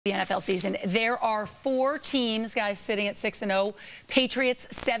The NFL season. There are 4 teams, guys, sitting at 6-0. Patriots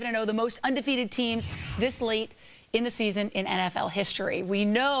 7-0, the most undefeated teams this late in the season in NFL history. We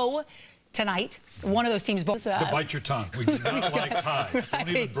know tonight one of those teams. To bite your tongue. We do not like ties. Right. Don't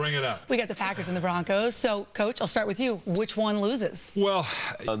even bring it up. We got the Packers and the Broncos. So, Coach, I'll start with you. Which one loses? Well,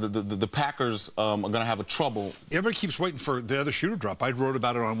 the Packers are going to have a trouble. Everybody keeps waiting for the other shooter drop. I wrote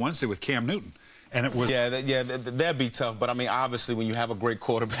about it on Wednesday with Cam Newton. And it was that'd be tough. But I mean, obviously, when you have a great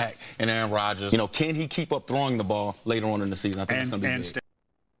quarterback in Aaron Rodgers, you know, can he keep up throwing the ball later on in the season? I think it's going to be big.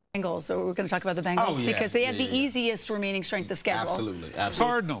 Bengals. So we're going to talk about the Bengals because they have the easiest remaining strength of schedule. Absolutely.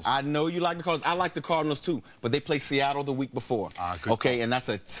 Cardinals. I know you like the Cardinals. I like the Cardinals too, but they play Seattle the week before. Okay, and that's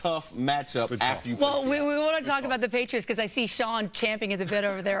a tough matchup after you play Seattle. Well, we want to talk about the Patriots because I see Sean champing at the bit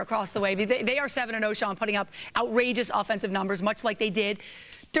over there across the way. They are 7-0, Sean, putting up outrageous offensive numbers, much like they did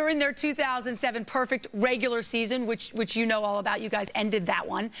during their 2007 perfect regular season, which you know all about. You guys ended that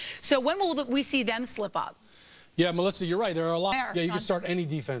one. So when will we see them slip up? Yeah, Melissa, you're right. There are a lot. Yeah, you can start any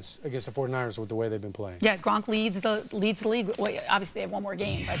defense against the 49ers with the way they've been playing. Yeah, Gronk leads the league. Well, obviously, they have one more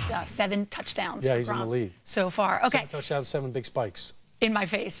game, but 7 touchdowns for he's Gronk in the lead so far. Okay. 7 touchdowns, 7 big spikes. In my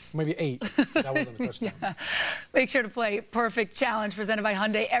face. Maybe 8. That wasn't a touchdown. Yeah. Make sure to play Perfect Challenge presented by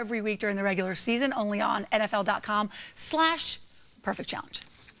Hyundai every week during the regular season, only on NFL.com/Perfect Challenge.